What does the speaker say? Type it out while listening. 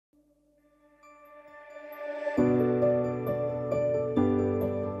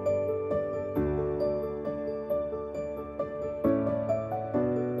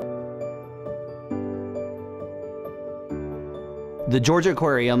The Georgia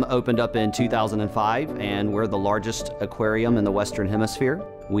Aquarium opened up in 2005, and we're the largest aquarium in the Western Hemisphere.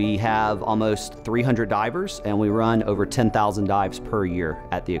 We have almost 300 divers, and we run over 10,000 dives per year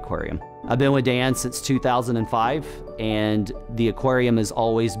at the aquarium. I've been with Dan since 2005, and the aquarium has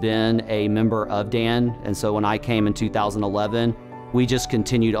always been a member of Dan. And so when I came in 2011, we just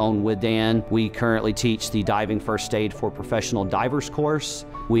continued on with Dan. We currently teach the Diving First Aid for Professional Divers course.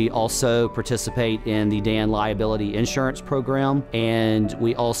 We also participate in the Dan Liability Insurance Program, and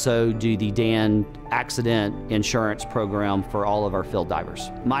we also do the Dan Accident Insurance Program for all of our field divers.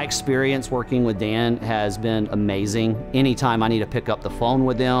 My experience working with Dan has been amazing. Anytime I need to pick up the phone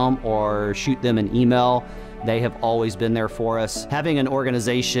with them or shoot them an email, they have always been there for us. Having an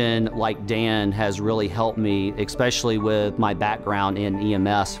organization like Dan has really helped me, especially with my background in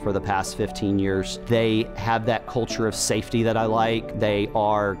EMS for the past 15 years. They have that culture of safety that I like. They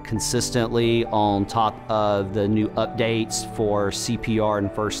are consistently on top of the new updates for CPR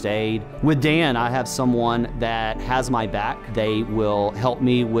and first aid. With Dan, I have someone that has my back. They will help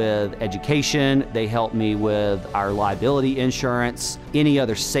me with education. They help me with our liability insurance, any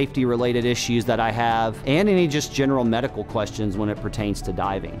other safety related issues that I have, and any just general medical questions when it pertains to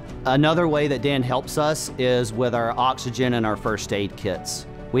diving. Another way that Dan helps us is with our oxygen and our first aid kits.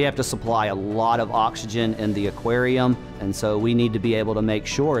 We have to supply a lot of oxygen in the aquarium, and so we need to be able to make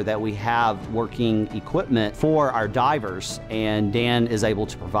sure that we have working equipment for our divers, and Dan is able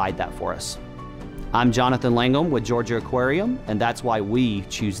to provide that for us. I'm Jonathan Langham with Georgia Aquarium, and that's why we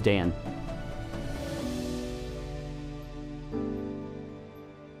choose Dan.